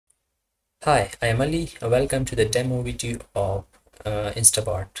Hi, I am Ali. Welcome to the demo video of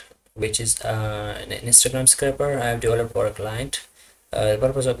Instabot, which is an Instagram scraper I have developed for a client. The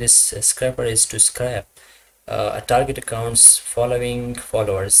purpose of this scraper is to scrap a target account's following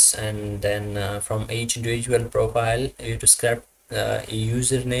followers, and then from each individual profile, you have to scrap a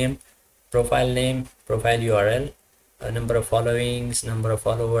username, profile name, profile URL, a number of followings, number of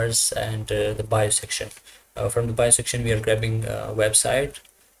followers, and the bio section. From the bio section, we are grabbing a website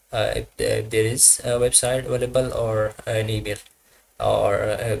if there is a website available or an email, or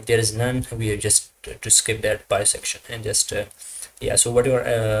if there is none, we are just to skip that bio section and just yeah. So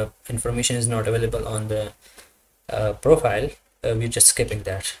whatever information is not available on the profile, we're just skipping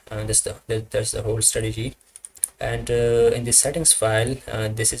that, and that's the whole strategy. And in the settings file,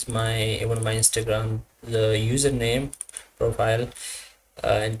 this is one of my Instagram, the username, profile,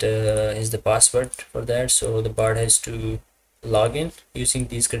 and is the password for that. So the bot has to log in using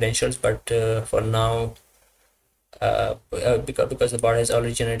these credentials, but for now, because the bot has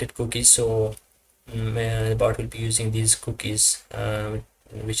already generated cookies, so the bot will be using these cookies,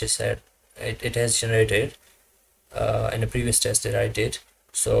 which is said it has generated in a previous test that I did.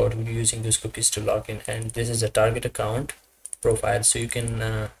 So it will be using those cookies to log in, and this is a target account profile, so you can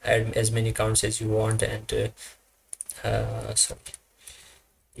add as many accounts as you want. And sorry,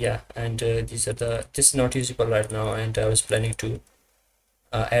 yeah, and this is not usable right now, and I was planning to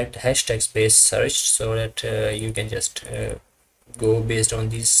add hashtags based search, so that you can just go based on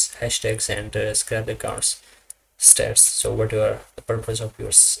these hashtags and scrap the accounts stats. So whatever the purpose of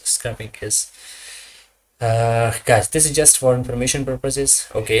your scrapping is, guys, this is just for information purposes,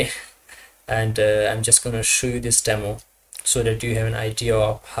 okay? And I'm just gonna show you this demo so that you have an idea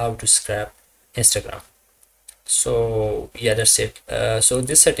of how to scrap Instagram. So yeah, that's it. So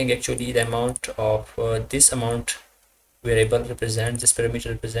this setting, actually the amount of this amount variable represents, this parameter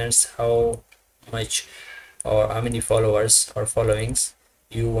represents how much or how many followers or followings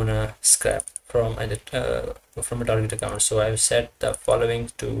you wanna scrap from a target account. So I've set the following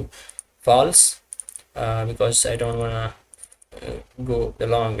to false because I don't wanna go the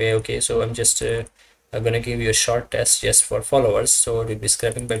long way. Okay, so I'm gonna give you a short test just for followers. So it will be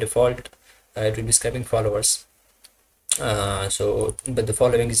scraping by default. It will be scraping followers. But the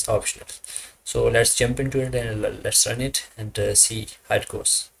following is optional. So let's jump into it and let's run it and see how it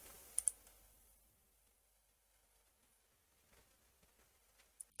goes.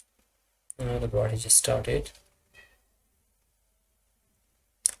 The bot just started,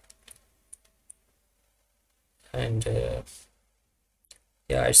 and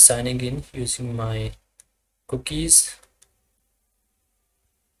yeah, it's signing in using my cookies.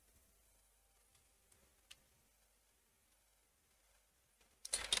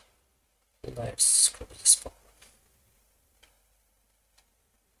 Let's close this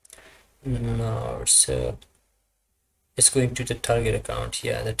one. Now it's going to the target account.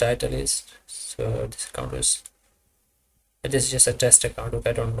 Yeah, the title is, so this account was, it is just a test account.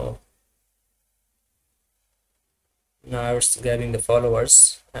 Okay, I don't know. Now I was grabbing the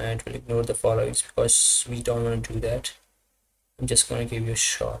followers, and we'll ignore the followings because we don't want to do that. I'm just going to give you a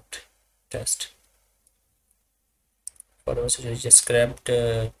short test. Followers, so I just grabbed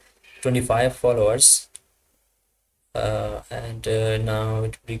 25 followers, and now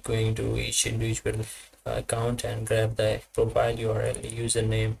it will be going to each individual account and grab the profile URL,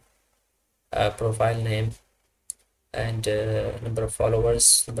 username, profile name, and number of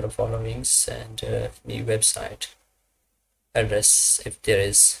followers, number of followings, and the website address if there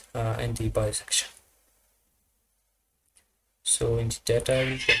is in the bio section. So in the data,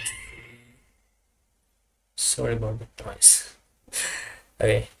 we can, sorry about the noise.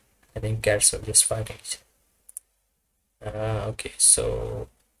 Okay, I think cats are just fighting each other. Okay, so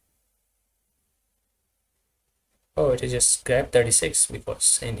oh, it is just grab 36,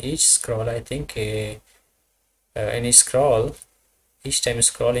 because in each scroll, I think in each scroll, each time you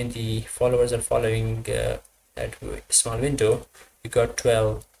scroll in the followers are following that small window, you got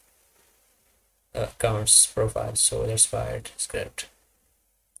 12 accounts profiles, so that's why it's grabbed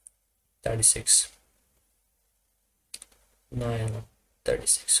 36, 9,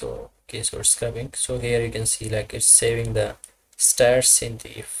 36. So okay, so it's scrubbing. So here you can see like it's saving the stars in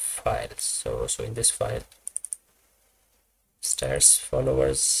the file. So in this file, stars,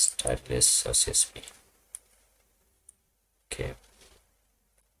 followers, title list, CSV. Okay,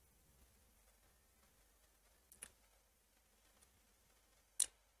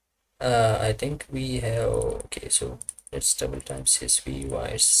 I think we have, okay, so let's double type CSV. Why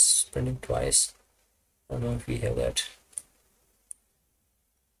it's printing twice? I don't know if we have that.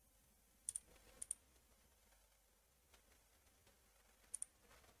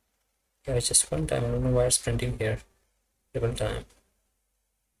 Yeah, it's just one time. I don't know why it's printing here. Double time.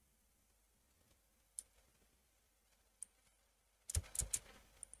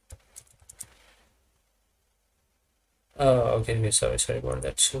 Oh, okay, okay, sorry about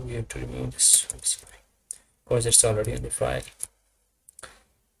that. So we have to remove this because it's already on the file.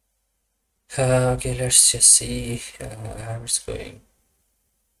 Okay, let's just see how it's going.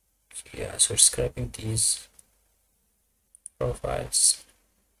 Yeah, so it's scraping these profiles.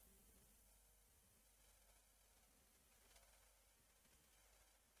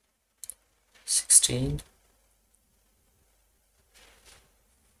 16.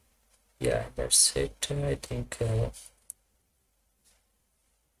 Yeah, that's it. I think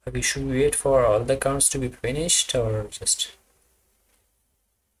we should wait for all the accounts to be finished or just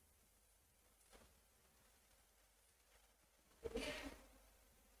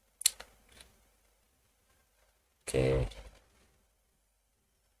okay.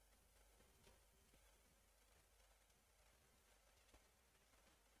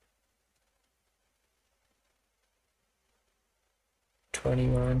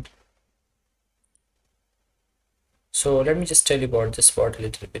 $21. So let me just tell you about this bot a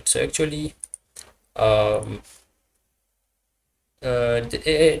little bit. So actually, it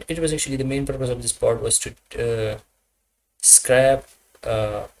was actually the main purpose of this bot was to scrap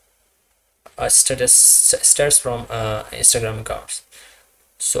stats from Instagram accounts.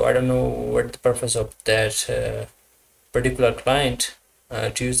 So I don't know what the purpose of that particular client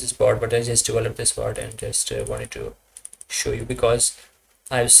to use this bot, but I just developed this bot and just wanted to show you because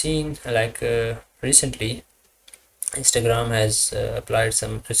I've seen like recently Instagram has applied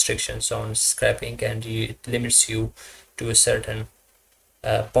some restrictions on scrapping and it limits you to a certain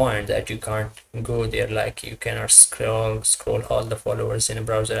point that you can't go there, like you cannot scroll all the followers in a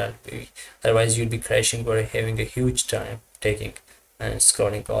browser, otherwise you'll be crashing or having a huge time taking and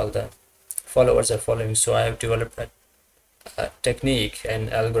scrolling all the followers are following. So I have developed a technique and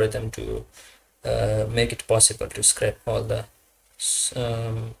algorithm to make it possible to scrape all the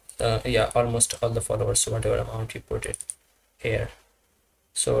yeah, almost all the followers, so whatever amount you put it here,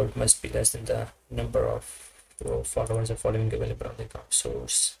 so it must be less than the number of followers or following available on the account. So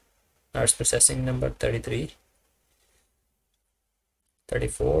now it's processing number 33,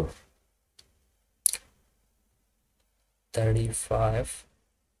 34, 35,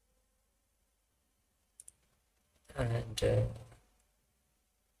 and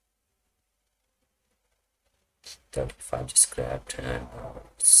 35 just scrapped, and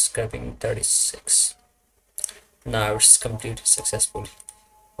it's scrapping 36. Now it's completed successfully.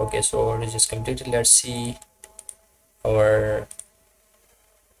 Okay, so it is just completed. Let's see our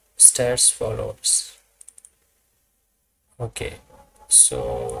stats followers. Okay,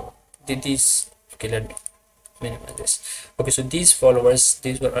 so did these, okay, let me minimize this. Okay, so these followers,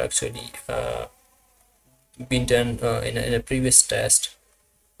 these were actually been done in a previous test,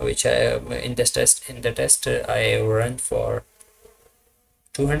 which I in this test I ran for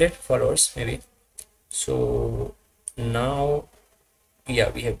 200 followers maybe. So now, yeah,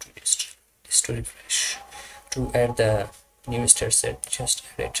 we have to just this to refresh to add the new star set. Just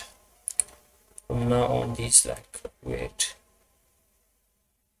add it from now on. These, like, wait,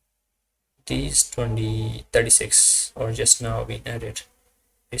 these 36 or just now been added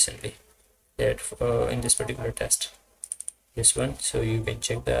recently that in this particular test, this one. So you can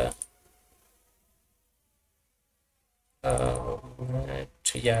check the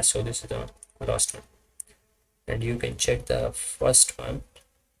yeah, so this is the last one, and you can check the first one.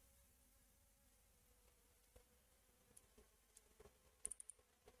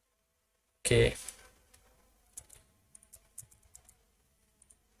 Okay,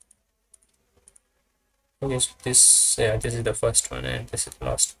 okay, so this, yeah, this is the first one and this is the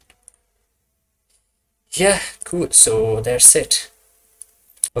last one. Yeah, cool. So that's it.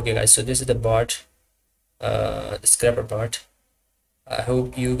 Okay guys, so this is the bot, the scrapper bot. I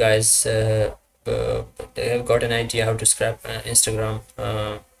hope you guys have got an idea how to scrap Instagram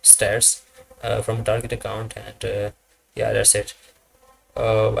stars from a target account, and yeah, that's it.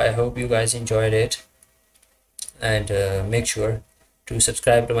 I hope you guys enjoyed it, and make sure to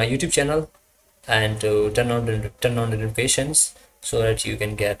subscribe to my YouTube channel and to turn on the notifications so that you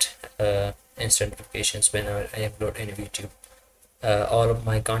can get instant notifications whenever I upload any video. All of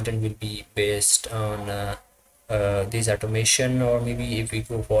my content will be based on these automation, or maybe if we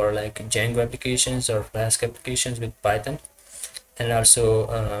go for like Django applications or Flask applications with Python, and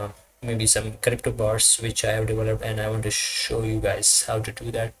also maybe some crypto bars which I have developed, and I want to show you guys how to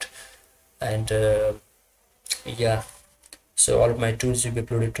do that. And yeah, so all of my tools will be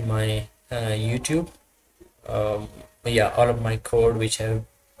uploaded to my YouTube. Yeah, all of my code which I have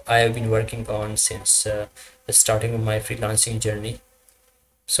I have been working on since the starting of my freelancing journey.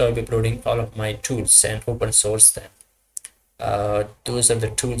 So I'll be uploading all of my tools and open source them. Those are the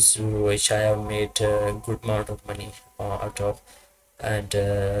tools which I have made a good amount of money out of, and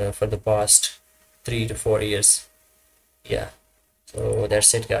for the past 3 to 4 years. Yeah. So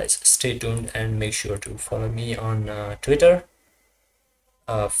that's it, guys. Stay tuned and make sure to follow me on Twitter,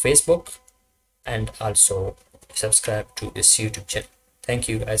 Facebook, and also subscribe to this YouTube channel. Thank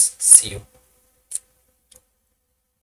you, guys. See you.